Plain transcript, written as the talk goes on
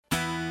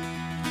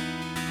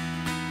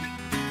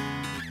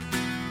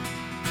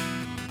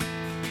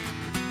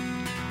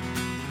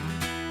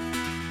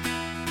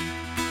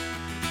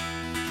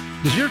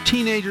Does your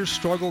teenager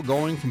struggle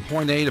going from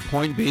point A to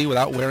point B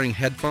without wearing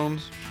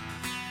headphones?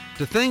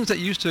 Do things that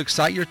used to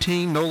excite your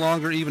teen no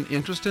longer even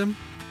interest him?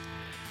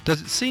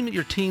 Does it seem that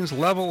your teen's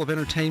level of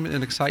entertainment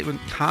and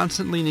excitement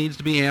constantly needs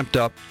to be amped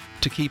up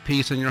to keep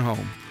peace in your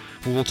home?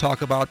 Well, we'll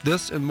talk about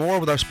this and more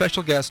with our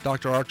special guest,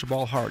 Dr.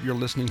 Archibald Hart. You're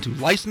listening to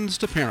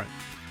Licensed to Parent.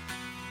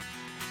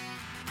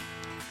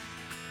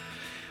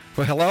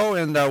 Well, hello,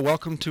 and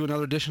welcome to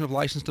another edition of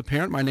Licensed to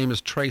Parent. My name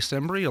is Trace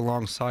Embry.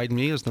 Alongside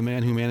me is the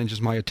man who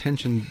manages my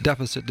attention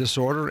deficit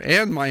disorder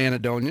and my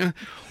Anhedonia,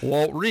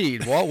 Walt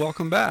Reed. Walt,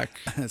 welcome back.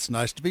 It's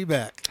nice to be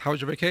back. How was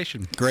your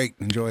vacation? Great.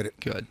 Enjoyed it.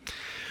 Good.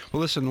 Well,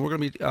 listen, we're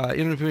going to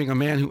be interviewing a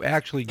man who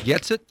actually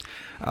gets it.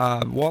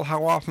 Walt,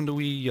 how often do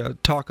we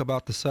talk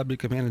about the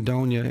subject of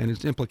Anhedonia and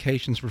its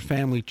implications for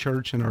family,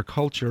 church, and our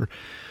culture,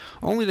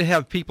 only to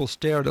have people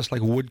stare at us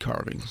like wood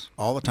carvings?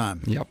 All the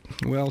time. Yep.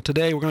 Well,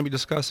 today we're going to be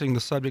discussing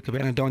the subject of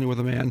Anhedonia with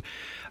a man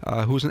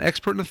who's an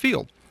expert in the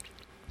field.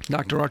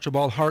 Dr.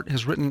 Archibald Hart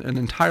has written an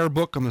entire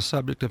book on the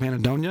subject of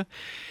Anhedonia,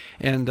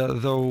 and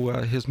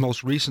though his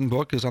most recent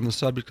book is on the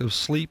subject of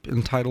sleep,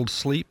 entitled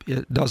Sleep,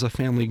 It Does a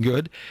Family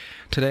Good,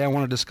 today I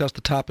want to discuss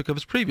the topic of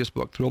his previous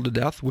book, Thrilled to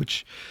Death,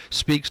 which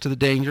speaks to the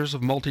dangers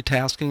of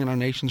multitasking and our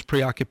nation's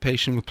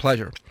preoccupation with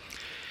pleasure.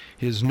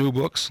 His new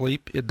book,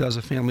 Sleep, It Does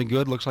a Family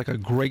Good, looks like a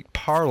great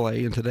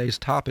parlay in today's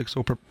topic,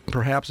 so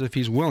perhaps if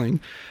he's willing,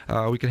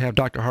 we could have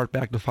Dr. Hart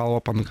back to follow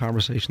up on the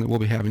conversation that we'll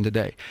be having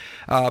today.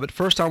 But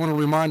first, I want to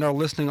remind our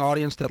listening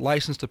audience that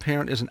Licensed to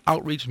Parent is an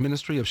outreach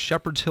ministry of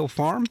Shepherd's Hill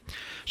Farm.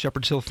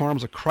 Shepherd's Hill Farm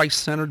is a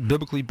Christ-centered,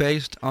 biblically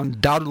based,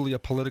 undoubtedly a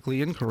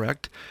politically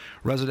incorrect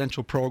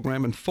residential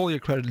program and fully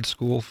accredited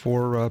school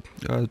for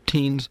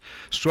teens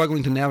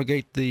struggling to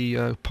navigate the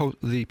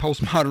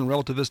postmodern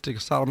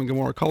relativistic Sodom and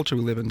Gomorrah culture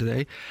we live in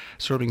today,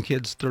 serving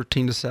kids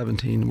 13 to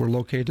 17. We're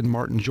located in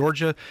Martin,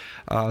 Georgia.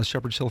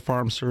 Shepherd's Hill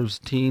Farm serves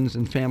teens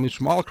and families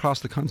from all across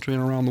the country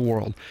and around the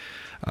world.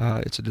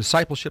 It's a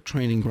discipleship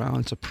training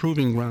ground. It's a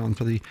proving ground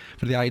for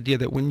the idea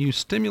that when you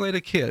stimulate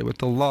a kid with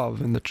the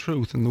love and the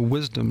truth and the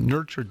wisdom,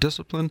 nurture,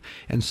 discipline,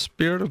 and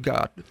Spirit of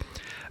God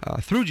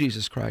through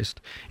Jesus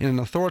Christ in an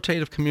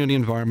authoritative community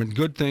environment,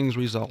 good things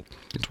result.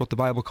 It's what the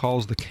Bible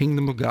calls the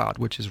kingdom of God,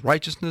 which is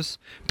righteousness,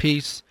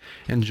 peace,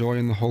 and joy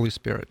in the Holy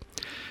Spirit.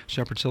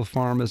 Shepherd's Hill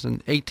Farm is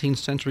an 18th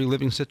century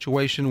living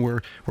situation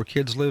where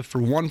kids live for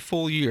one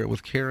full year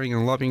with caring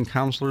and loving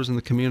counselors in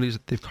the communities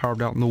that they've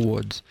carved out in the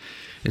woods.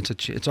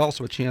 It's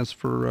also a chance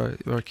for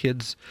our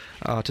kids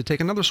to take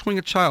another swing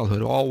at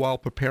childhood, all while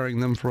preparing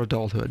them for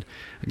adulthood,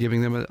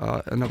 giving them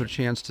another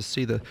chance to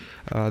see that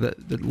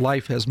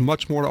life has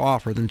much more to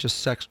offer than just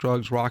sex,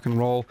 drugs, rock and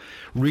roll,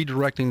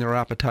 redirecting their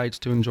appetites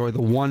to enjoy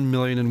the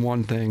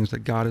 1,000,001 things that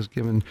God has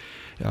given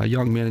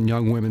young men and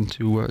young women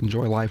to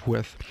enjoy life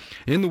with.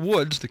 In the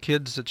woods, the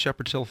kids at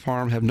Shepherd's Hill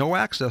Farm have no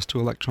access to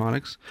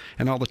electronics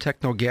and all the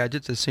techno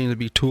gadgets that seem to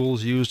be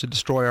tools used to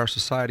destroy our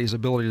society's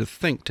ability to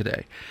think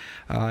today.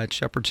 At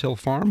Shepherd's Hill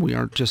Farm, we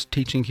aren't just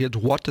teaching kids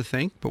what to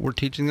think, but we're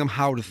teaching them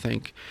how to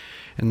think.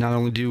 And not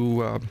only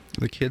do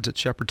the kids at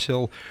Shepherd's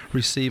Hill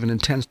receive an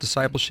intense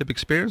discipleship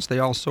experience, they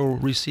also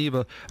receive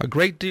a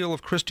great deal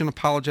of Christian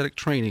apologetic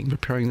training,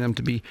 preparing them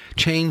to be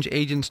change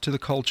agents to the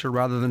culture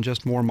rather than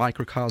just more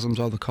microcosms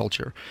of the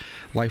culture.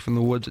 Life in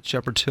the woods at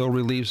Shepherd's Hill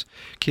relieves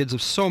kids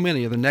of so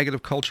many of the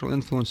negative cultural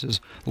influences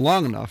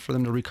long enough for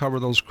them to recover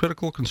those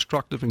critical,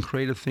 constructive, and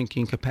creative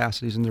thinking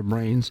capacities in their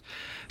brains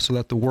so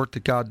that the work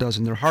that God does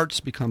in their hearts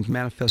becomes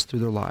manifest through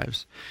their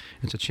lives.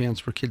 It's a chance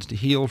for kids to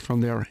heal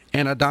from their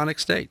anhedonic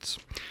states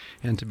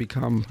and to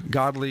become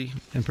godly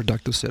and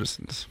productive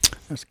citizens.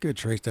 That's good,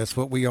 Trace. That's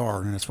what we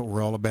are, and that's what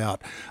we're all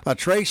about.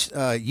 Trace,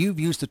 you've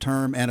used the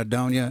term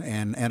anhedonia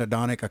and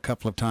anhedonic a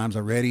couple of times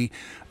already.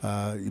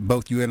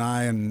 Both you and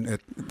I and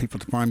people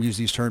at the farm use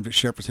these terms at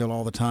Shepherd's Hill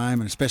all the time,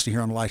 and especially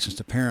here on Licensed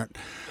to Parent.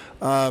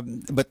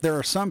 But there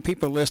are some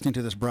people listening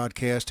to this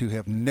broadcast who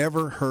have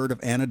never heard of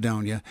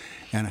anhedonia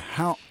and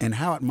how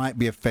it might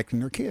be affecting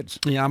their kids.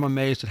 Yeah, I'm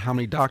amazed at how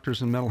many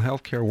doctors and mental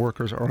health care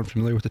workers are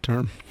unfamiliar with the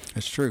term.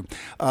 That's true.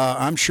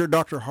 I'm sure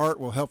Dr. Hart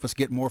will help us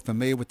get more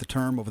familiar with the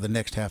term over the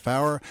next half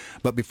hour.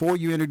 But before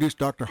you introduce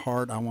Dr.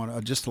 Hart, I want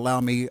to just allow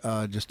me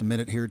just a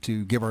minute here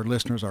to give our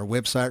listeners our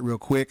website real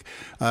quick.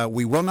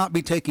 We will not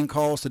be taking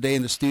calls today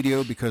in the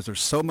studio because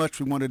there's so much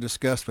we want to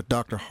discuss with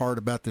Dr. Hart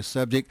about this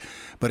subject.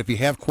 But if you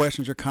have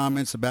questions or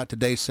comments about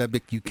today's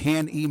subject, you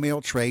can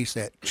email Trace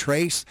at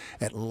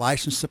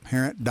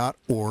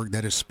licensedtoparent.org.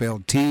 That is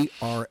spelled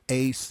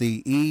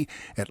TRACE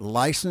at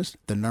licensed,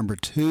 the number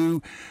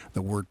 2,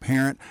 the word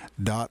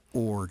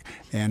parent.org.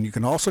 And you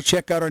can also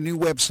check out our new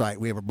website.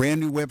 We have a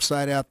brand new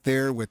website out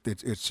there with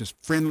it's just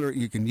friendly.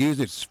 You can use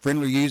it. It's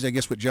friendly to use, I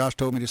guess what Josh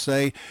told me to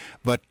say.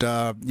 But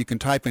you can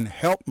type in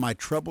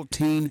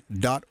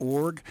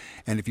helpmytroubledteen.org.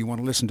 And if you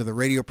want to listen to the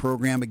radio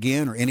program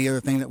again or any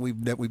other thing that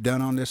we've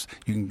done on this,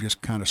 you can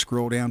just kind of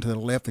scroll down down to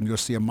the left, and you'll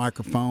see a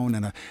microphone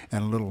and a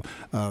little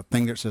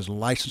thing that says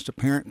licensed to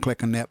parent.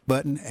 Click on that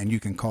button, and you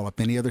can call up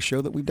any other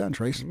show that we've done,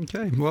 Trace.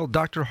 Okay. Well,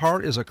 Dr.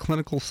 Hart is a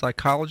clinical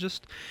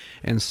psychologist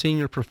and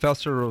senior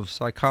professor of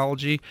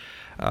psychology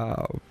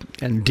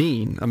and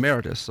dean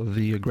emeritus of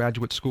the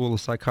Graduate School of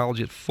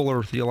Psychology at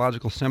Fuller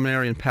Theological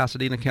Seminary in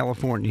Pasadena,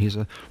 California. He's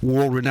a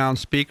world-renowned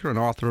speaker and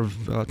author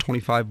of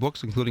 25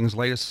 books, including his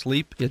latest,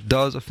 Sleep, It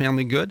Does a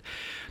Family Good.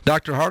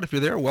 Dr. Hart, if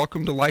you're there,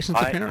 welcome to License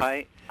to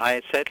Parent.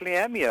 I certainly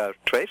am here,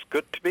 Trace.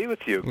 Good to be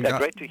with you. Well,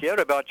 great to hear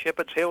about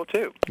Shepherd's Hill,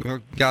 too.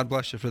 Well, God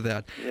bless you for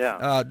that.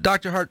 Yeah.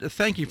 Dr. Hart,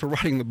 thank you for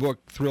writing the book,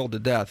 Thrilled to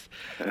Death.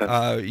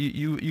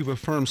 You've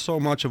affirmed so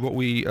much of what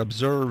we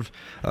observe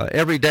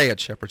every day at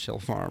Shepherd's Hill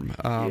Farm.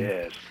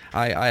 Yes.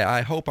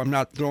 I hope I'm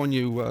not throwing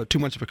you too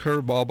much of a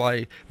curveball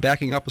by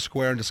backing up a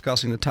square and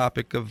discussing the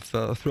topic of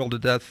Thrilled to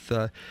Death,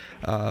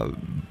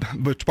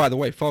 which, by the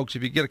way, folks,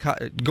 if you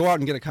go out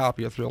and get a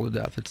copy of Thrilled to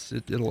Death.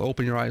 It'll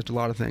open your eyes to a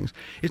lot of things.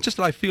 It's just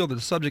that I feel that the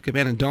subject of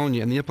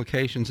anhedonia and the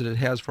implications that it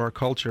has for our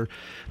culture,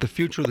 the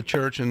future of the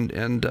church, and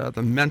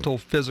the mental,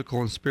 physical,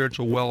 and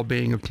spiritual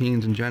well-being of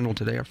teens in general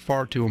today are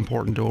far too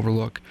important to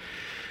overlook.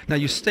 Now,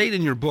 you state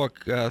in your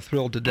book,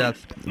 Thrilled to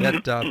Death,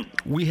 that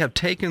we have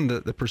taken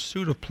the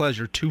pursuit of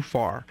pleasure too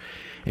far,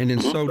 and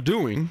in so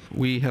doing,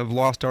 we have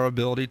lost our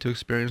ability to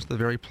experience the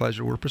very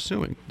pleasure we're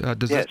pursuing.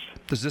 Does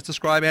this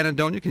describe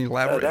anhedonia? Can you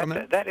elaborate on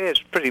that? That is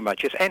pretty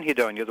much it.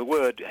 Anhedonia, the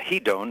word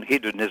hedon,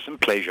 hedonism,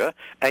 pleasure,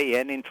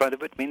 A-N in front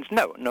of it means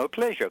no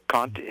pleasure,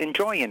 can't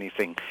enjoy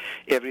anything.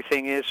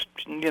 Everything is,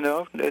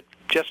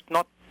 just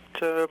not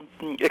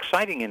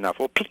exciting enough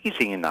or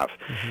pleasing enough.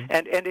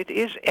 And it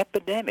is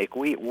epidemic.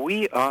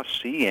 We are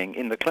seeing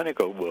in the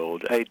clinical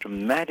world a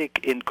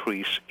dramatic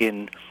increase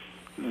in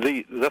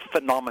the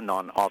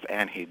phenomenon of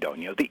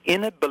anhedonia, the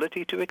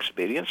inability to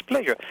experience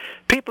pleasure.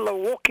 People are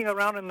walking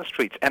around in the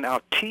streets, and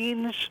our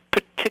teens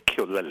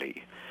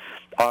particularly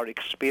are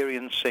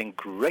experiencing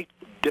great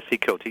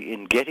difficulty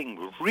in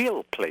getting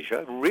real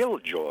pleasure, real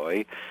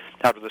joy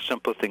out of the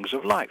simple things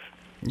of life.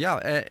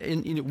 Yeah,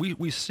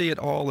 we see it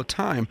all the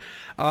time.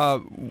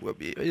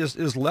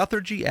 Is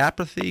lethargy,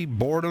 apathy,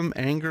 boredom,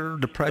 anger,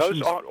 depression?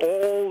 Those are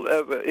all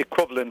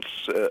equivalent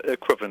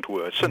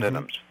words,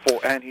 synonyms for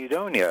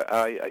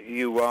anhedonia.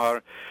 You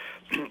are,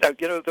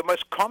 the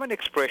most common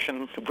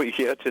expression we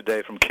hear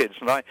today from kids,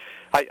 and I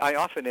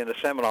often in a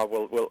seminar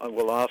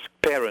will ask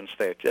parents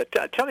there,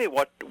 tell me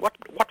what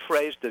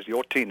phrase does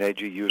your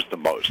teenager use the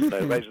most? And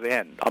they raise their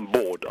hand. I'm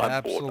bored.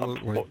 I'm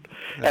bored.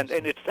 And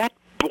it's that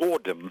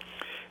boredom.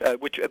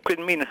 Which could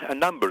mean a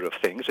number of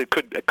things. It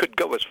could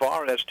go as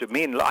far as to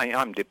mean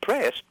I'm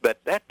depressed,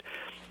 but that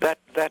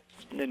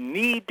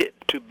need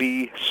to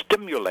be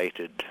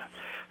stimulated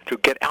to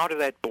get out of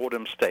that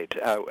boredom state.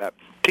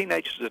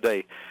 Teenagers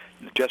today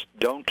just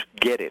don't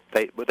get it.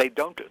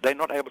 They're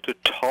not able to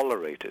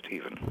tolerate it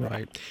even.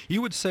 Right. You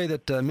would say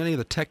that many of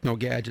the techno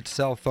gadgets,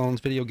 cell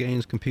phones, video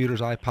games, computers,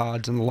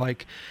 iPods, and the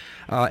like,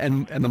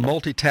 and the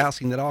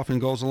multitasking that often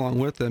goes along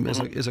with them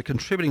is a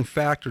contributing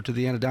factor to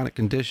the anhedonic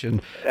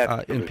condition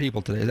in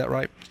people today. Is that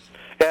right?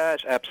 Yes,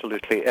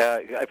 absolutely.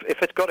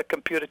 If it's got a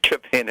computer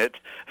chip in it,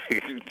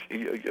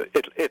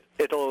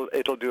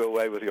 it'll do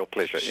away with your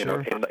pleasure.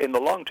 Sure. In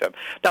the long term.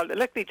 Now,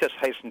 let me just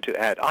hasten to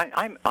add.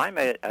 I'm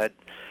a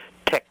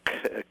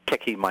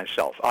techie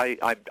myself.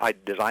 I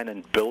design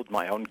and build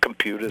my own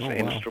computers,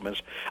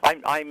 instruments.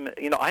 I'm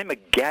a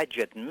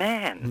gadget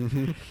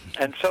man,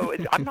 and so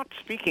I'm not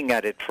speaking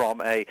at it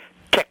from a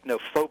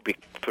technophobic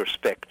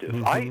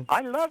perspective.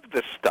 I love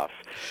this stuff,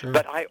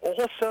 but I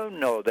also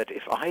know that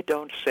if I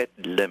don't set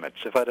limits,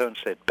 if I don't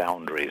set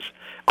boundaries,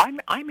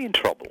 I'm in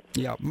trouble.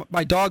 Yeah,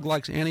 my dog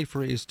likes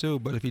antifreeze too,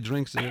 but if he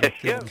drinks it,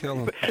 it'll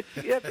kill him.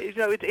 Yeah,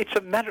 it's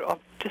a matter of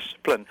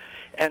discipline,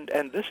 and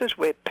this is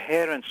where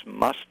parents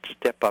must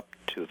step up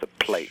to the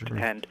plate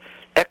and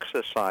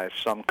exercise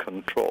some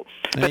control.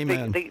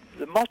 Amen. But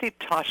the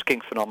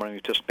multitasking phenomenon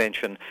you just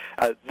mentioned,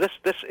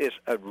 this is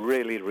a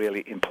really,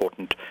 really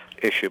important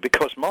issue,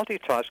 because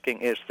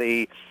multitasking is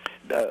the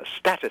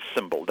status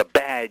symbol, the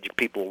badge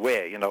people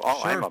wear.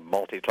 I'm a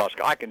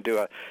multitasker. I can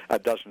do a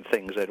dozen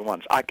things at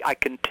once. I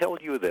can tell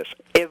you this.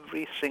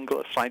 Every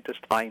single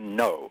scientist I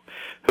know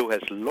who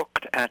has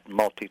looked at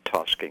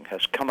multitasking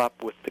has come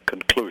up with the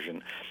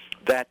conclusion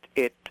that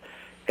it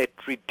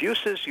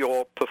reduces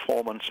your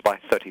performance by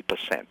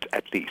 30%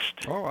 at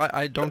least. Oh,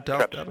 I don't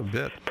doubt that a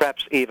bit.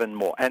 Perhaps even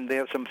more. And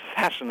there are some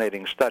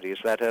fascinating studies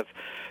that have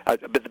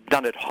been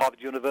done at Harvard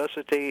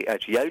University,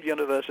 at Yale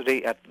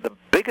University, at the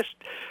biggest,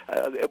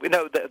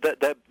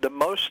 the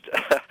most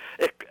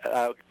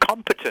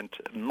competent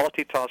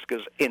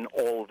multitaskers in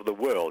all of the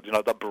world,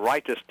 the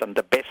brightest and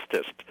the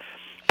bestest.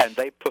 And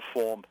they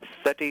perform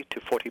 30 to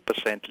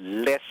 40%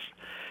 less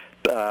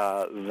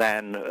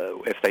than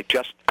if they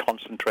just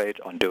concentrate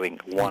on doing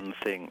one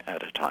thing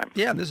at a time.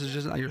 Yeah, this is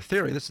just not your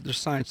theory. This is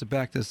just science to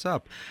back this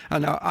up.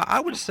 Now, I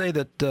would say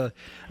that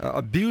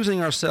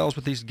abusing ourselves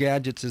with these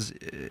gadgets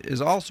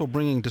is also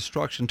bringing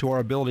destruction to our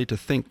ability to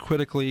think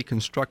critically,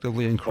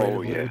 constructively, and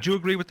creatively. Oh, yeah. Would you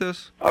agree with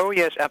this? Oh,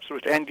 yes,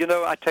 absolutely. And,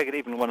 I take it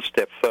even one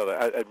step further.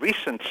 A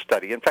recent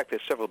study, in fact,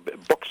 there's several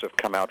books have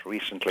come out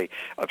recently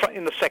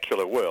in the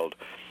secular world,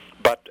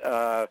 but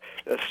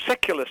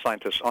secular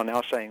scientists are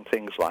now saying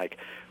things like,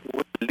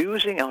 we're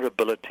losing our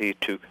ability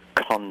to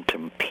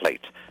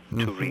contemplate,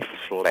 to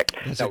reflect.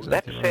 That's now, exactly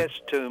that right. says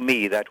to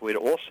me that we're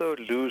also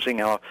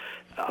losing our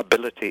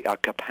ability, our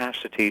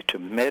capacity to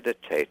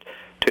meditate,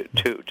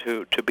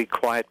 to be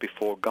quiet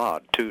before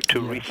God, to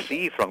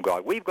receive from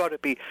God. We've got to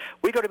be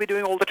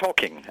doing all the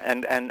talking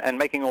and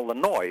making all the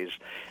noise.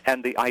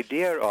 And the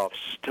idea of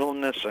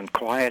stillness and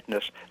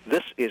quietness,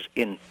 this is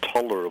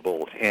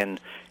intolerable in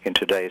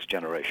today's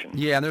generation.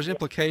 Yeah, and there's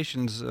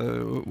implications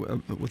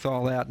with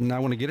all that, and I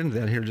want to get into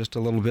that here just a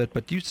little bit.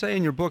 But you say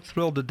in your book,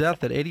 Thrilled to Death,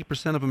 that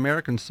 80% of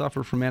Americans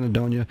suffer from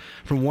anhedonia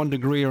from one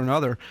degree or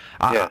another.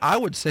 Yes. I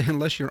would say,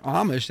 unless you're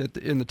Amish, that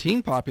in the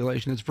teen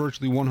population, it's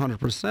virtually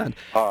 100%.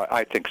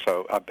 I think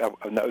so.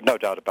 No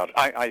doubt about it.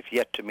 I've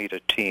yet to meet a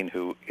teen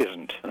who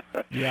isn't.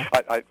 Yeah.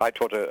 I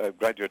taught a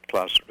graduate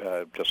class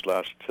just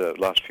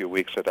last few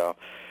weeks at our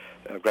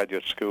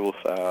graduate school.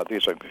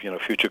 These are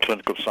future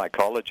clinical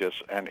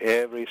psychologists, and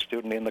every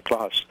student in the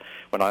class,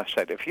 when I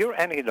said, if you're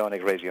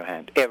anhedonic, raise your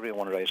hand,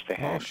 everyone raised their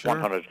hand. Sure.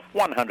 100%.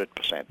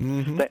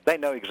 Mm-hmm. They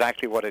know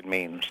exactly what it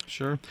means.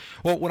 Sure.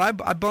 Well, when I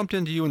bumped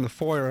into you in the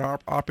foyer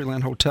at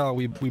Opryland Hotel,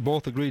 we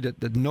both agreed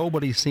that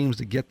nobody seems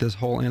to get this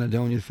whole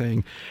anhedonia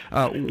thing.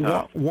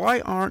 No.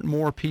 Why aren't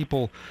more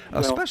people,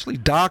 especially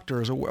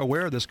doctors,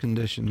 aware of this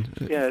condition?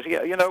 Yes,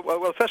 yeah.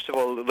 Well, first of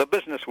all, the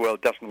business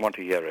world doesn't want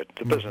to hear it.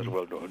 The business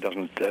world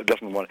doesn't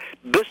want.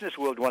 Business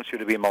world wants you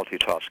to be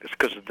multitaskers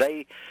because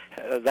they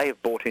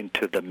have bought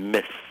into the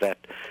myth that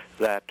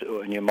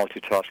when you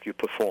multitask you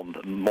perform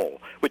more,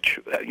 which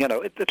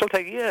it'll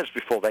take years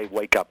before they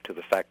wake up to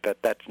the fact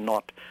that that's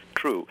not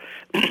true.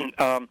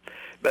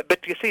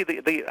 But you see,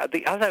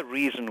 the other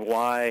reason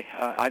why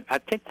I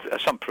think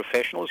some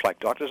professionals like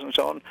doctors and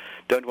so on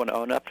don't want to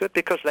own up to it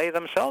because they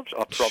themselves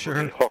are probably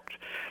Sure. hooked.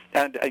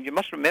 And you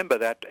must remember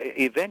that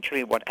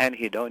eventually what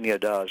anhedonia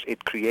does,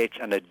 it creates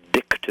an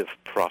addictive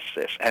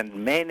process. And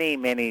many,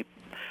 many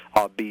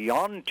are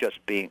beyond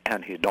just being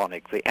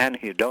anhedonic. The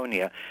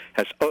anhedonia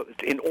has,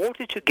 in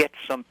order to get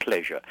some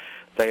pleasure,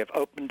 they have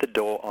opened the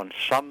door on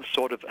some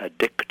sort of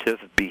addictive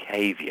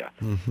behavior,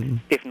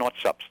 if not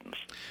substance,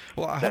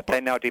 Well, that they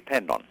now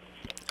depend on.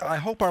 I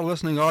hope our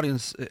listening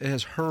audience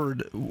has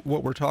heard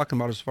what we're talking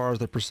about as far as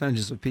the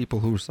percentages of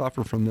people who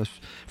suffer from this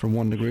from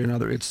one degree or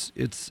another. It's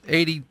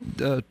 80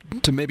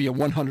 to maybe a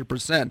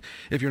 100%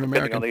 if you're an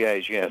American. Depending on the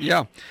age, yes.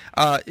 Yeah.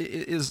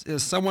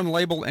 Is someone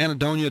labeled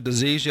anhedonia a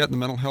disease yet in the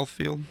mental health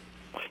field?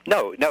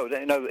 No,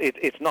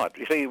 it's not.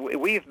 You see,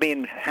 we've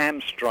been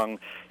hamstrung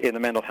in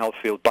the mental health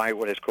field by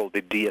what is called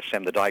the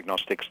DSM, the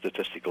Diagnostic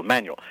Statistical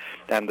Manual,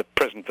 and the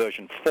present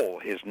version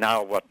 4 is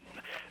now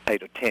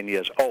 8 or 10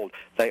 years old.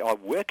 They are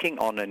working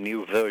on a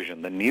new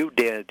version. The new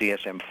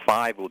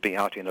DSM-5 will be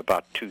out in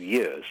about 2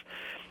 years.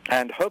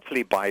 And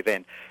hopefully by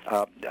then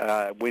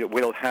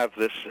we'll have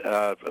this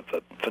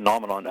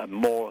phenomenon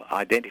more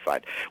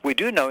identified. We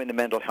do know in the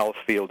mental health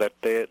field that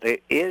there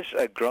is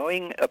a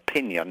growing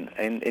opinion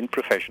in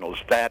professionals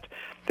that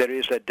there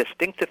is a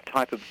distinctive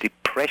type of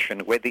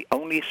depression where the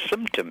only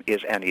symptom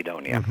is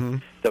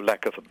anhedonia, the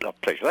lack of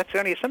pleasure. That's the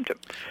only symptom.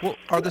 Well,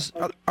 are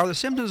the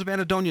symptoms of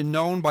anhedonia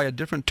known by a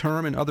different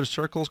term in other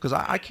circles? Because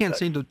I can't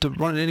seem to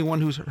run into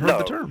anyone who's heard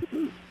the term.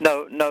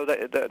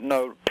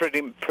 No,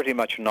 pretty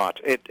much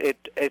not.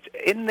 It's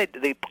in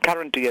the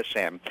current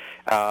DSM.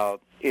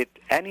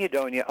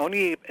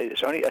 Anhedonia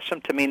is only a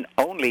symptom in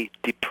only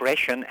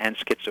depression and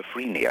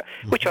schizophrenia,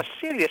 which are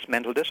serious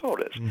mental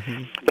disorders.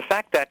 The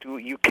fact that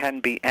you can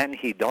be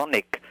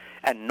anhedonic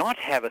and not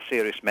have a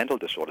serious mental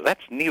disorder,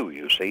 that's new,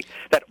 you see.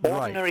 That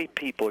ordinary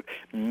people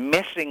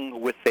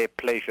messing with their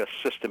pleasure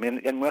system,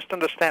 and must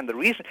understand the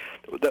reason,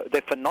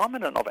 the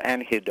phenomenon of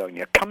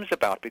anhedonia comes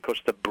about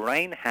because the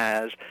brain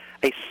has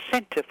a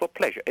center for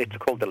pleasure. It's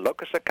called the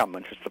locus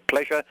accumbens. It's the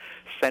pleasure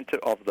center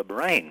of the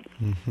brain.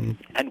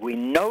 And we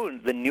know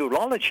the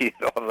neurology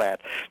of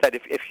that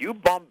if you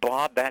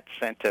bombard that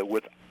center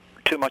with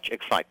too much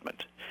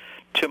excitement,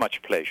 too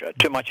much pleasure,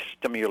 too much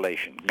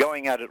stimulation,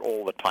 going at it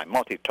all the time,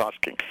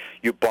 multitasking,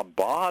 you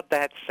bombard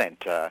that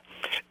center,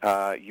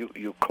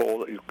 you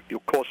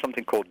cause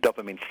something called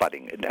dopamine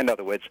flooding. In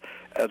other words,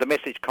 the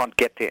message can't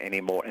get there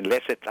anymore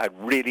unless it's a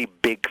really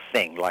big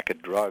thing like a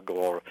drug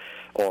or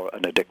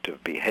an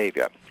addictive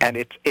behavior. And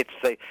it's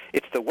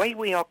the way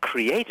we are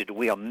created.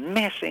 We are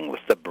messing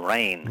with the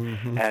brain,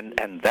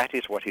 and that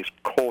is what is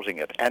causing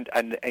it.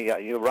 And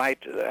you're right.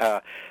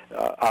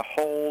 Our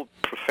whole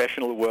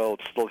professional world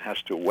still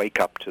has to wake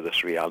up to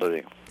this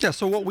reality. Yeah,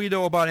 so what we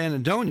know about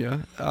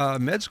anhedonia,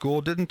 med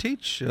school didn't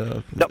teach.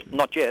 No,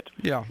 not yet.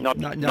 Yeah, not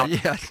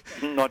yet.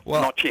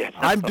 Not yet.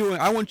 I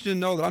want you to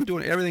know that I'm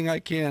doing everything I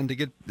can to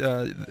get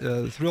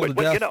thrilled to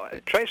death. You know,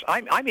 Trace,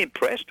 I'm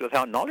impressed with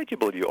how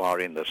knowledgeable you are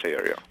in this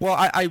area. Well,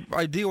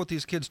 I deal with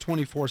these kids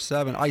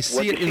 24/7. I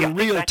see it in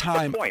real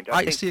time.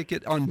 I see it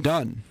get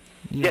undone.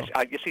 Yes,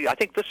 you see, I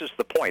think this is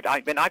the point.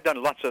 I mean, I've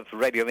done lots of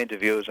radio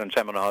interviews and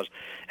seminars,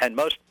 and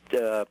most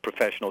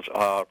professionals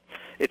are.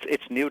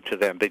 It's new to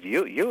them, but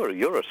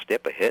you're a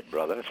step ahead,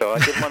 brother. So I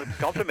just want to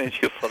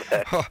compliment you for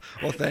that. Oh,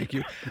 well, thank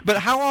you. But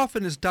how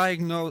often is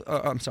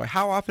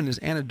How often is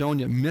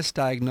anhedonia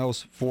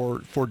misdiagnosed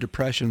for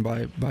depression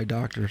by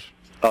doctors?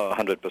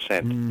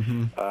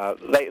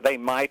 100%. They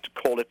might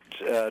call it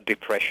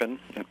depression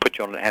and put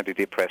you on an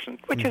antidepressant,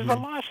 which is the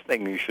last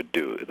thing you should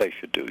do. They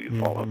should do. You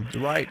follow?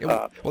 Right.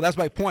 Well, that's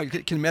my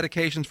point. Can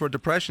medications for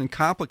depression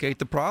complicate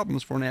the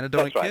problems for an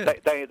anhedonic kid?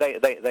 That's right.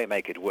 They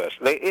make it worse.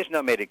 There is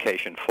no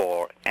medication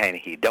for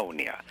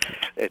anhedonia.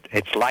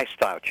 It's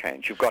lifestyle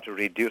change. You've got to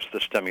reduce the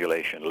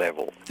stimulation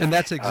level. And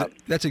that's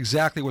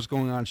exactly what's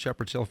going on at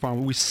Shepherd's Hill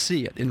Farm. We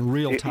see it in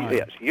real time.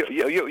 Yes,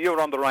 you're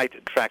on the right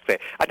track there.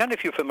 I don't know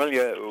if you're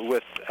familiar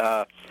with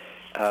a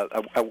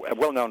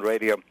well-known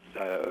radio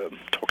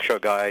talk show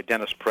guy,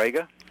 Dennis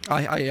Prager.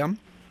 I am.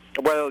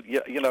 Well,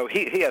 you know,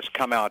 he has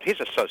come out. He's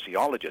a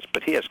sociologist,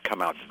 but he has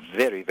come out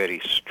very, very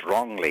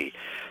strongly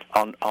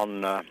on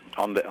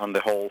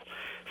the whole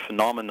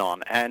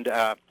phenomenon. And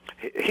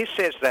he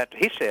says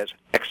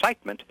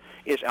excitement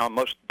is our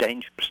most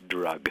dangerous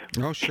drug.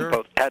 Oh, sure.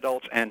 Both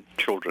adults and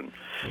children.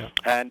 Yeah.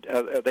 And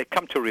they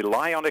come to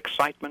rely on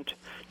excitement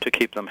to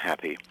keep them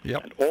happy.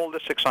 Yep. And all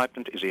this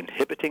excitement is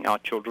inhibiting our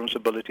children's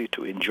ability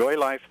to enjoy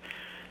life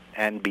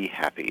and be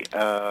happy.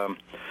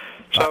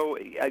 So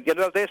you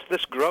know, there's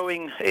this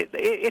growing.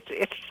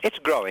 It's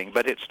growing,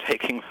 but it's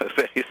taking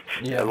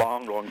a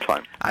long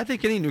time. I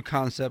think any new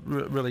concept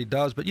really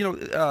does. But you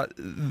know,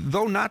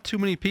 though not too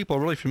many people are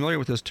really familiar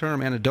with this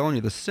term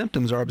anhedonia, the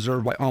symptoms are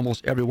observed by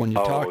almost everyone you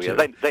talk to.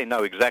 Oh, yeah, they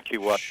know exactly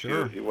what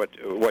sure.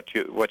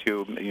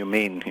 you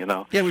mean. You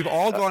know. Yeah, we've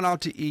all gone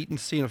out to eat and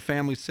seen a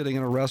family sitting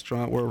in a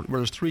restaurant where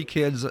there's three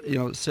kids, you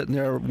know, sitting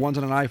there. One's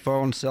on an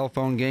iPhone, cell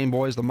phone, Game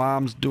Boys. The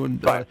mom's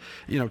doing,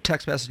 you know,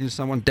 text messaging to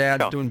someone.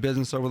 Dad's doing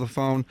business over the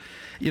phone.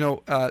 You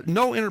know,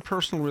 no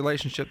interpersonal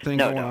relationship thing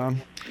going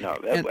on. No,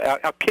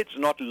 our kids are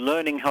not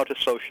learning how to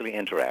socially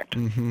interact.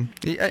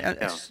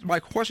 My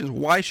question is,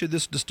 why should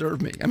this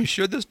disturb me? I mean,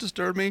 should this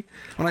disturb me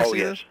when I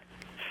see this?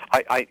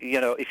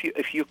 You know,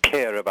 if you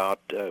care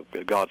about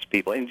God's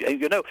people, and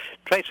you know,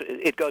 Trace,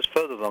 it goes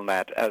further than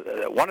that.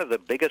 One of the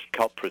biggest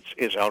culprits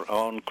is our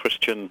own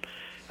Christian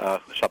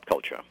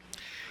subculture.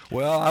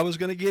 Well, I was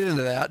going to get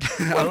into that.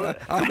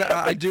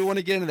 I do want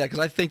to get into that because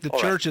I think the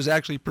church is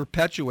actually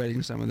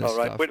perpetuating some of this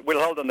stuff. All right, we'll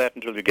hold on that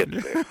until you get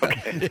to there.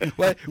 Okay.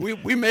 Well,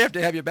 we may have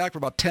to have you back for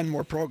about 10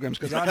 more programs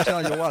because I'm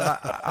telling you what,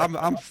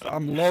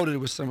 I'm loaded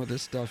with some of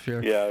this stuff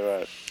here.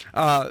 Yeah,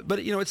 right.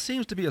 But you know, it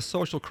seems to be a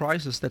social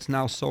crisis that's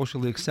now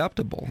socially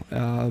acceptable.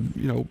 You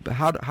know,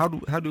 how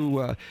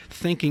do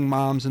thinking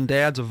moms and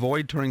dads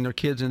avoid turning their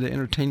kids into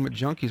entertainment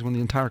junkies when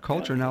the entire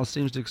culture now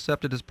seems to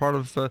accept it as part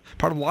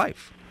of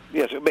life?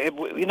 Yes,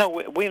 you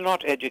know, we're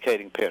not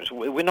educating parents.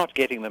 We're not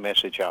getting the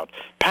message out.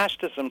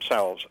 Pastors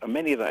themselves,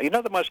 many of them, you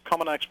know, the most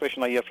common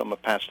expression I hear from a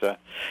pastor,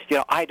 you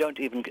know, I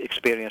don't even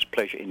experience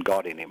pleasure in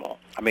God anymore.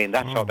 I mean,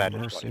 that's how bad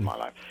it's got in my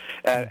life.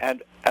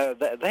 And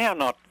they are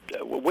not,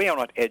 we are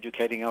not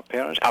educating our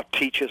parents. Our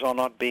teachers are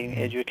not being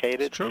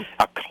educated. It's true.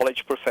 Our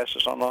college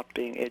professors are not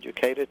being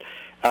educated.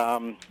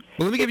 Well,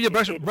 let me give you a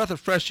breath of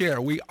fresh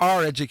air. We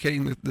are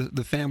educating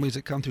the families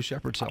that come through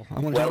Shepherd's Hill. I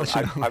want to let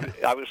you know.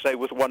 I would say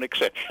with one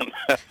exception.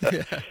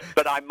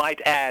 But I might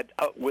add,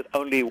 with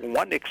only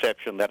one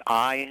exception that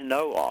I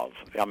know of.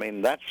 I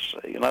mean, that's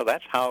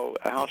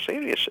how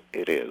serious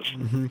it is.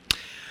 Mm-hmm.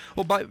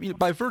 Well,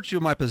 by virtue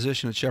of my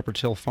position at Shepherd's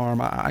Hill Farm,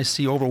 I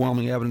see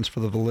overwhelming evidence for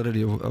the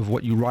validity of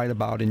what you write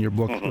about in your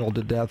book, Thrilled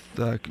to Death,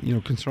 you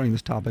know, concerning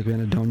this topic of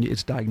anhedonia,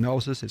 its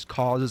diagnosis, its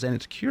causes, and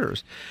its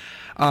cures.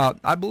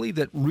 I believe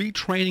that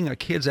retraining a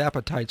kid's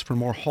appetites for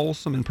more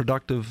wholesome and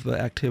productive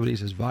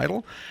activities is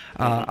vital.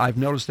 I've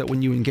noticed that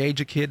when you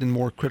engage a kid in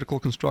more critical,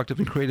 constructive,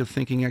 and creative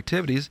thinking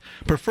activities,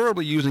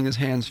 preferably using his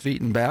hands,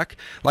 feet, and back,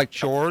 like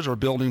chores or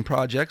building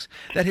projects,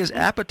 that his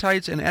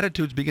appetites and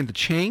attitudes begin to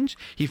change.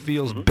 He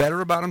feels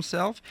better about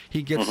himself.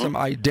 He gets some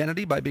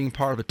identity by being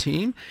part of a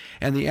team,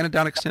 and the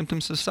anhedonic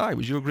symptoms subside.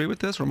 Would you agree with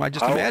this, or am I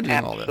just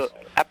imagining all this?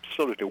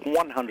 Absolutely,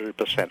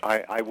 100%.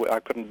 I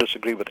couldn't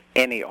disagree with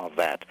any of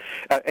that.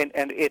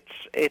 And it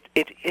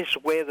is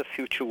where the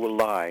future will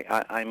lie.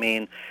 I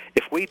mean,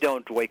 if we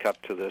don't wake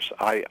up to this,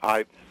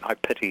 I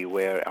pity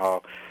where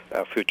our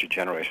our future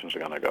generations are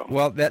going to go.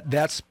 Well,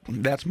 that's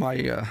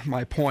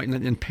my point,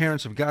 and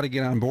parents have got to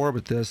get on board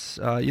with this.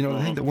 I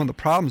think that one of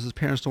the problems is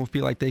parents don't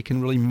feel like they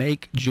can really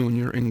make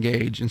Junior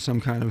engage in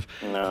some kind of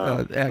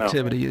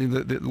activity.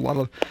 A lot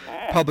of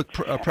public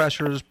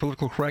pressures,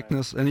 political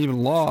correctness, and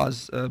even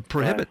laws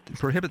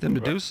prohibit them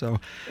to do so.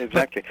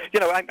 Exactly.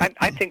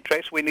 I think,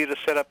 Trace, we need to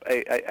set up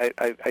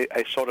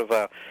a sort of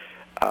a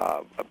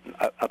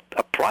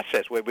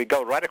process where we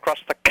go right across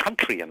the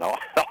country,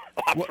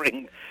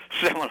 offering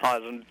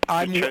seminars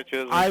and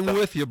churches. I'm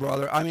with you,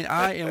 brother. I mean,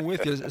 I am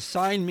with you.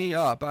 Sign me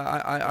up.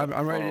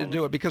 I'm ready to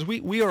do it, because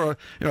we are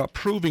a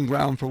proving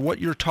ground for what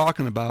you're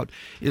talking about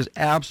is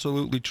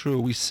absolutely true.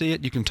 We see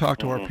it. You can talk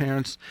to our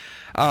parents.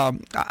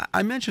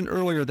 I mentioned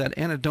earlier that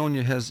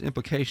Anhedonia has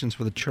implications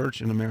for the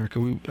church in America.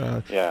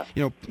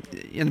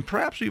 And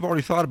perhaps you've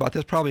already thought about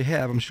this. Probably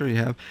have. I'm sure you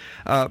have.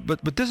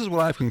 But this is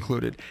what I've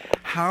concluded.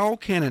 How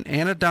can an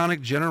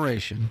anhedonic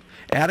generation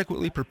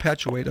adequately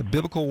perpetuate a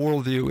biblical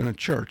worldview in a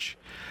church?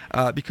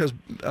 Because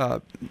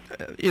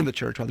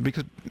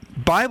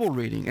Bible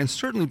reading and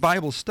certainly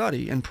Bible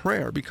study and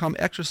prayer become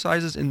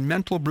exercises in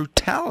mental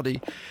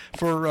brutality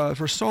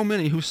for so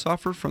many who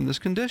suffer from this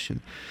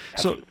condition.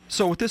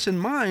 So with this in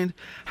mind,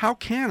 how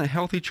can a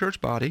healthy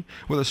church body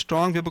with a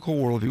strong biblical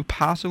worldview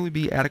possibly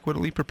be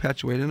adequately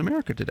perpetuated in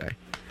America today?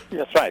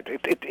 That's right.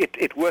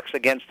 It works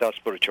against our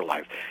spiritual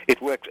life.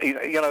 It works.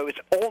 It's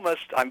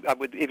almost. I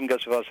would even go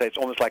so far as to say it's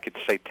almost like it's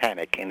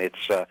satanic in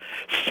its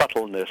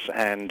subtleness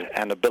and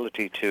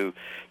ability to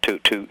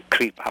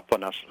creep up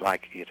on us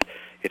like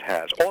it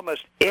has.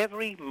 Almost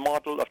every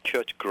model of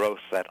church growth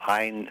that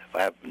I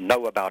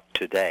know about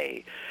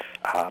today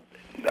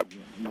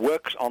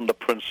works on the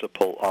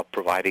principle of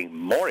providing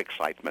more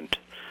excitement,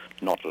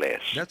 not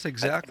less. That's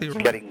exactly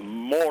right. Getting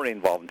more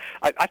involved.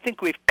 I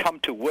think we've come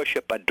to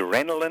worship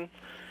adrenaline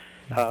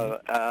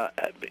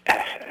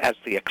as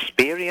the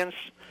experience,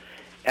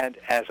 and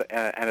as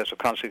a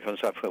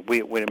consequence of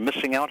we're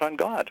missing out on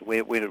God.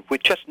 We're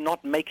just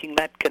not making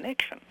that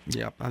connection.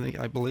 Yeah,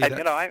 I believe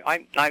that.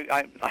 I'm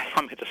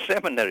at a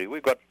seminary.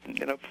 We've got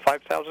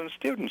 5,000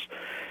 students.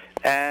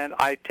 And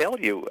I tell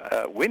you,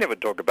 we never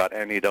talk about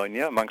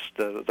anhedonia amongst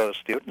those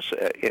students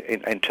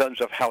in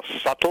terms of how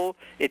subtle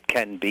it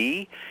can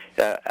be,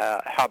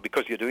 how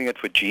because you're doing it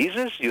for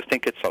Jesus, you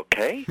think it's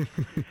okay.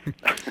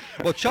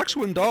 Well, Chuck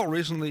Swindoll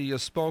recently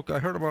spoke. I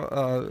heard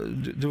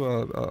him do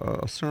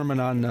a sermon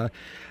on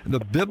the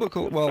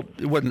biblical. Well,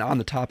 it wasn't on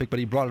the topic, but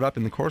he brought it up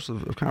in the course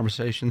of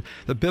conversation.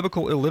 The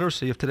biblical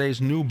illiteracy of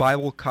today's new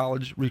Bible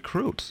college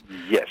recruits.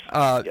 Yes.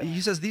 He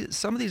says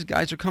some of these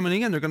guys are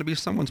coming in. They're going to be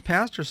someone's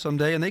pastor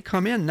someday, and they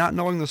come in not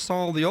knowing the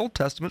Saul of the Old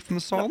Testament from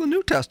the Saul of the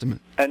New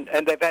Testament. And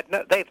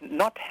they've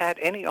not had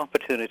any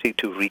opportunity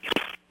to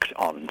reflect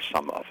on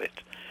some of it.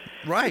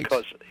 Right.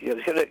 Because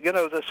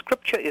the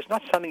Scripture is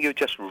not something you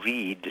just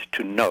read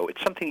to know.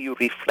 It's something you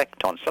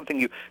reflect on, something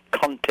you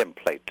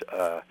contemplate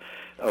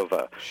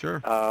over. Sure.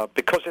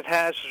 Because it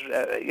has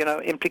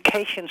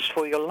implications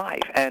for your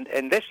life, and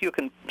unless you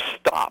can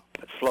stop,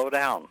 slow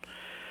down,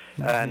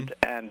 and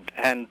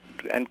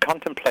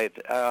contemplate,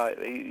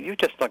 you're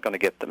just not going to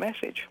get the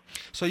message.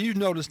 So you've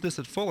noticed this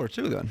at Fuller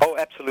too, then? Oh,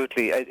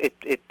 absolutely.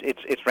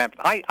 It's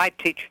rampant. I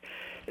teach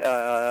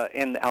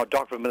in our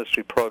Doctor of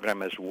Ministry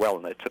program as well,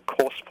 and it's a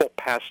course for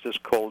pastors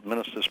called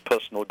Ministers'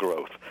 Personal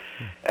Growth,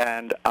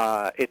 and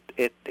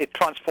it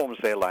transforms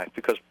their life,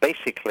 because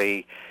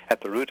basically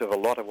at the root of a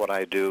lot of what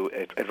I do,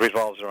 it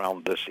revolves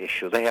around this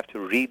issue. They have to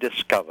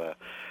rediscover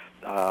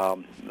what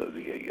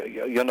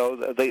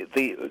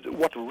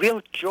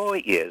real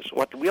joy is,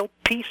 what real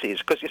peace is.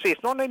 Because, you see,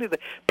 it's not only the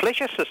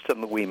pleasure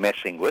system that we're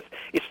messing with,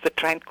 it's the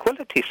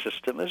tranquility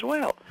system as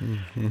well.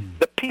 Mm-hmm.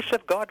 The peace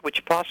of God,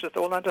 which passeth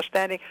all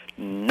understanding,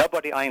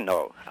 nobody I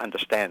know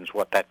understands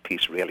what that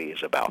peace really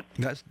is about.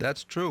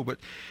 That's true. But,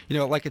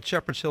 like at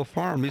Shepherd's Hill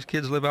Farm, these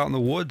kids live out in the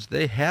woods.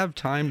 They have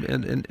time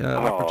and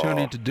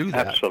opportunity to do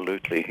that.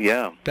 Absolutely,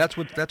 yeah. That's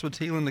what's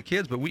healing the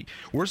kids. But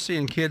we're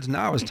seeing kids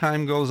now, as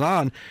time goes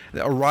on,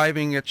 arriving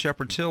at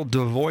Shepherd's Hill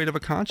devoid of a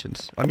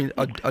conscience. I mean,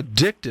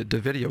 addicted to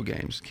video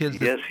games. Kids.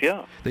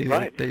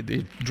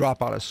 They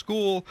drop out of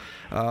school,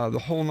 the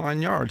whole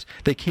 9 yards.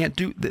 They can't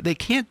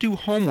do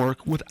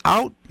homework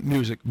without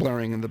music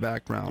blaring in the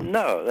background.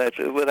 No, that's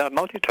without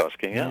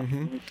multitasking. Yeah.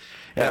 Mm-hmm.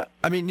 Yeah.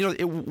 I mean,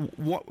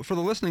 for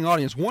the listening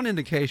audience, one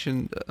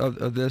indication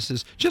of this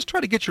is just try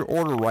to get your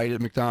order right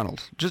at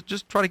McDonald's.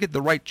 Just try to get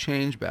the right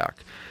change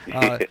back.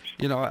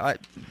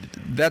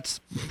 That's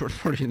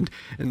pretty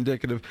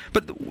indicative.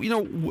 But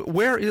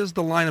where is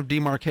the line of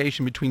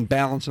demarcation between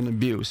balance and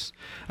abuse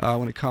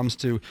when it comes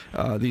to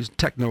these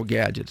techno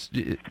gadgets?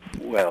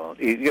 Well,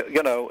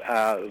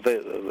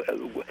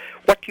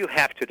 what you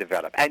have to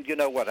develop, and you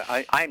know what,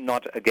 I'm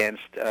not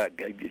against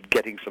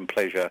getting some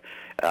pleasure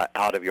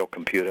out of your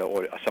computer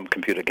or some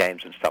computer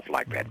games and stuff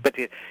like that. But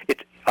the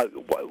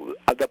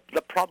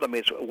problem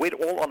is we're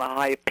all on a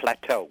high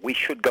plateau. We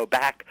should go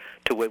back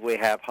to where we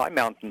have high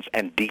mountains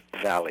and deep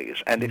valleys.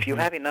 And if you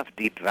have enough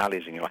deep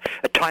valleys in your life,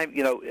 a time,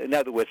 in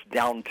other words,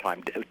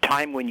 downtime, a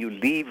time when you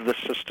leave the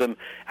system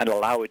and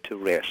allow it to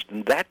rest,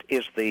 and that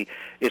is the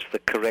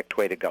correct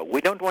way to go.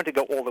 We don't want to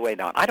go all the way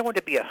down. I don't want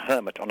to be a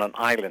hermit on an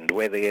island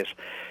where there is,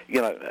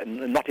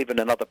 not even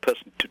another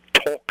person to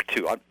talk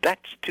to.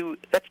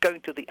 That's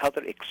going to the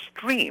other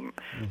extreme.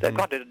 That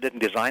God didn't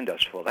design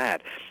us for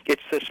that.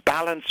 It's this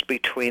balance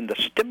between the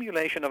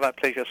stimulation of our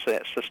pleasure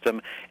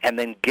system and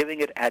then giving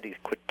it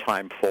adequate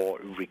time for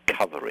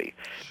recovery.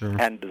 Sure.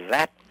 And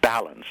that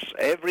balance,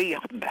 every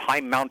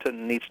high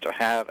mountain needs to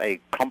have a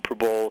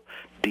comparable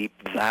deep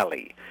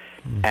valley.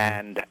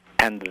 And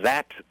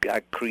that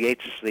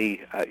creates the,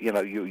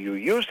 you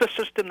use the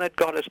system that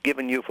God has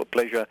given you for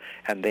pleasure,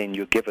 and then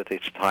you give it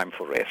its time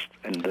for rest.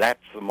 And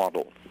that's the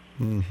model.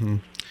 Mm-hmm.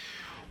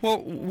 Well,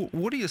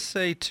 what do you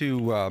say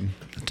to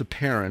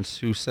parents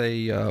who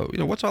say,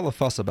 what's all the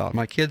fuss about?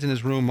 My kid's in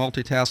his room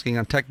multitasking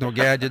on techno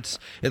gadgets.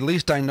 At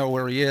least I know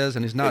where he is,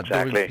 and he's not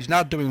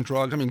doing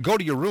drugs. I mean, go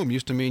to your room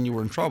used to mean you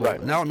were in trouble.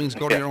 Right. Now it means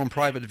go to your own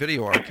private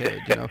video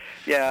arcade.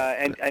 Yeah,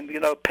 and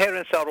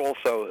parents are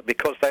also,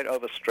 because they're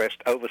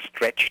overstretched. They're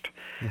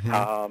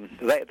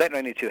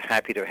only too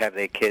happy to have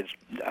their kids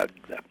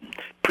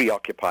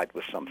preoccupied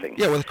with something.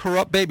 Yeah, with a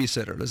corrupt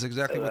babysitter. That's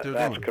exactly what they're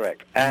doing. That's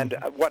correct. And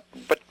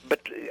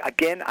but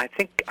again, I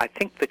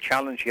think the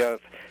challenge here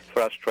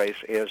for us, Trace,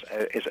 is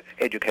an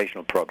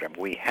educational program.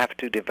 We have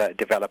to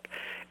develop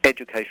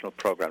educational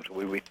programs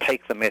where we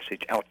take the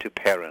message out to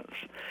parents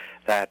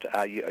that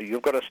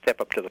you've got to step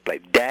up to the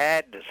plate.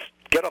 Dad,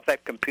 get off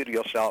that computer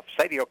yourself.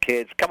 Say to your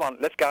kids, "Come on,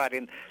 let's go out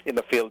in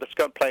the field. Let's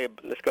go play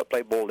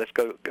ball. Let's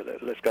go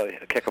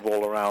kick a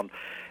ball around."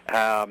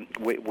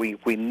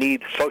 We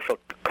need social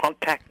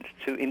contact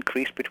to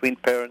increase between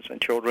parents and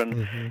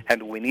children,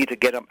 and we need to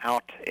get them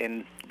out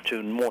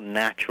into more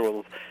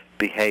natural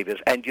behaviors.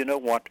 And you know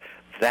what?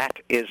 That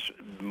is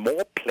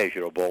more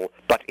pleasurable,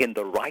 but in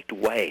the right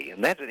way.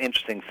 And that's an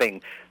interesting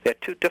thing. There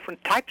are two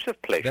different types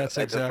of pleasure. That's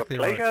exactly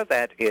There's a pleasure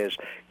that is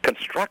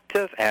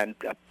constructive and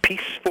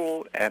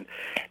peaceful and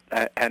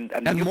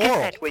you moral.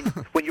 get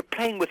that when you're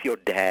playing with your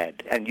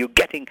dad and you're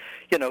getting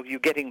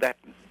that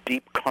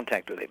deep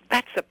contact with him.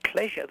 That's a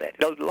pleasure that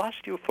will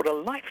last you for a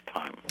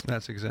lifetime.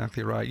 That's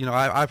exactly right.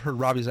 I've heard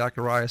Ravi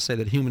Zacharias say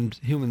that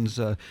humans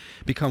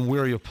become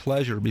weary of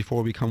pleasure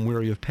before we become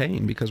weary of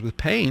pain, because with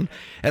pain,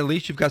 at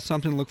least you've got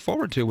something to look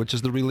forward to, which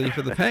is the relief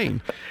of the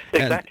pain.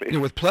 Exactly.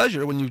 And with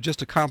pleasure, when you've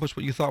just accomplished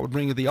what you thought would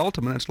bring you the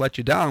ultimate and it's let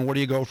you down, where do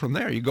you go from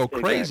there? You go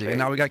crazy. Exactly. And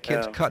now we got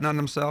kids cutting on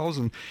themselves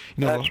and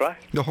That's right.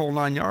 the whole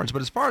 9 yards.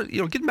 But as far as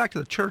getting back to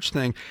the church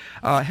thing,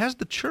 has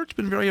the church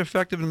been very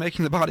effective in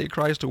making the body of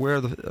Christ aware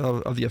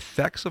of the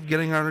effects of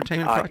getting our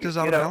entertainment practice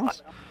out of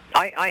balance?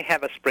 I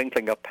have a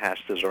sprinkling of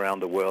pastors around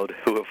the world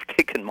who have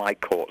taken my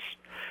course,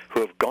 who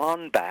have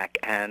gone back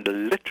and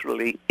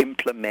literally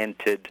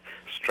implemented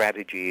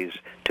strategies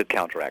to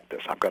counteract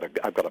this. I've got a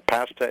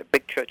pastor, a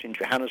big church in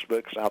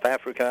Johannesburg, South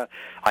Africa.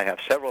 I have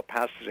several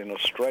pastors in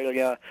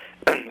Australia,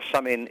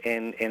 some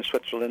in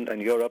Switzerland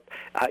and Europe.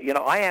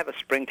 I have a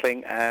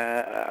sprinkling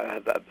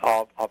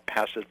of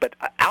pastors, but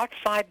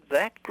outside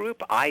that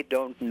group, I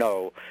don't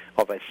know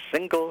of a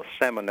single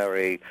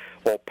seminary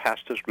or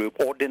pastors group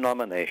or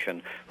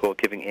denomination who are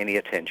giving any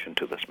attention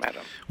to this matter.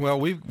 Well,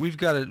 we've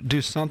got to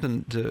do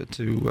something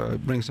to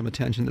bring some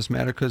attention to this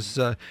matter, because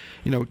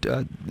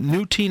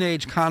new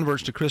teenage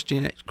converts to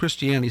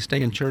Christianity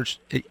stay in church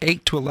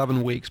 8 to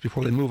 11 weeks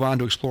before they move on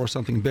to explore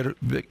something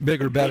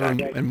bigger, better,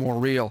 and more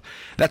real.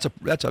 That's a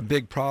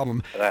big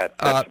problem. That's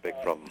a big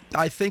problem.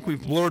 I think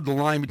we've blurred the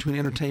line between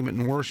entertainment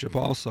and worship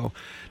also.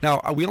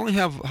 Now, we only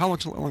have, how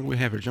much longer do we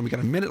have here, Jim? We got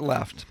a minute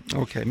left.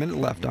 Okay, minute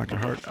left, Dr.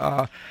 Hart.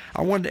 I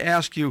wanted to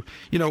ask you,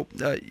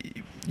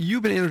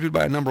 you've been interviewed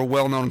by a number of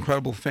well-known,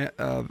 incredible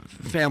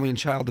family and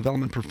child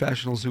development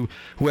professionals who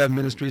have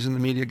ministries in the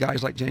media,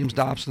 guys like James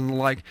Dobson and the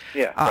like.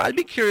 Yeah, right. I'd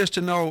be curious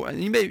to know,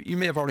 and you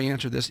may have already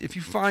answered this, if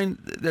you find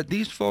that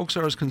these folks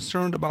are as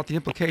concerned about the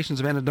implications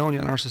of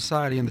Anhedonia in our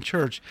society and the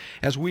church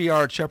as we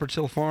are at Shepherd's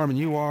Hill Farm and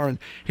you are and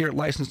here at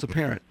Licensed to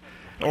Parent,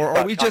 or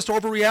are we just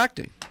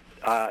overreacting?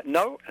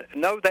 No,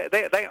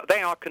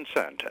 they are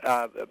concerned.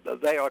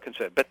 They are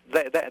concerned, but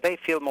they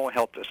feel more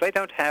helpless. They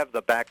don't have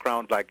the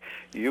background like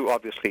you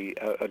obviously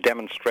are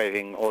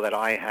demonstrating, or that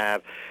I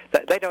have.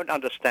 They don't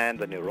understand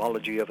the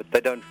neurology of it.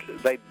 They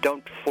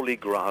don't fully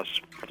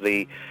grasp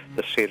the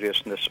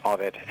seriousness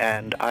of it.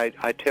 And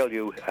I tell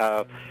you,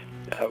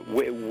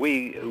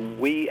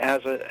 we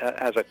as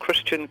a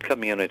Christian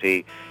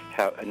community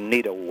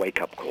need a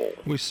wake-up call.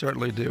 We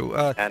certainly do.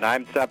 And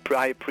I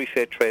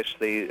appreciate, Trace,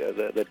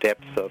 the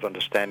depth of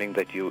understanding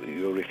that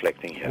you're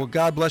reflecting here. Well,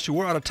 God bless you.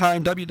 We're out of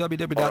time.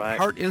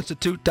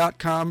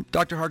 www.hartinstitute.com.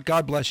 Dr. Hart,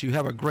 God bless you.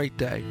 Have a great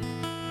day.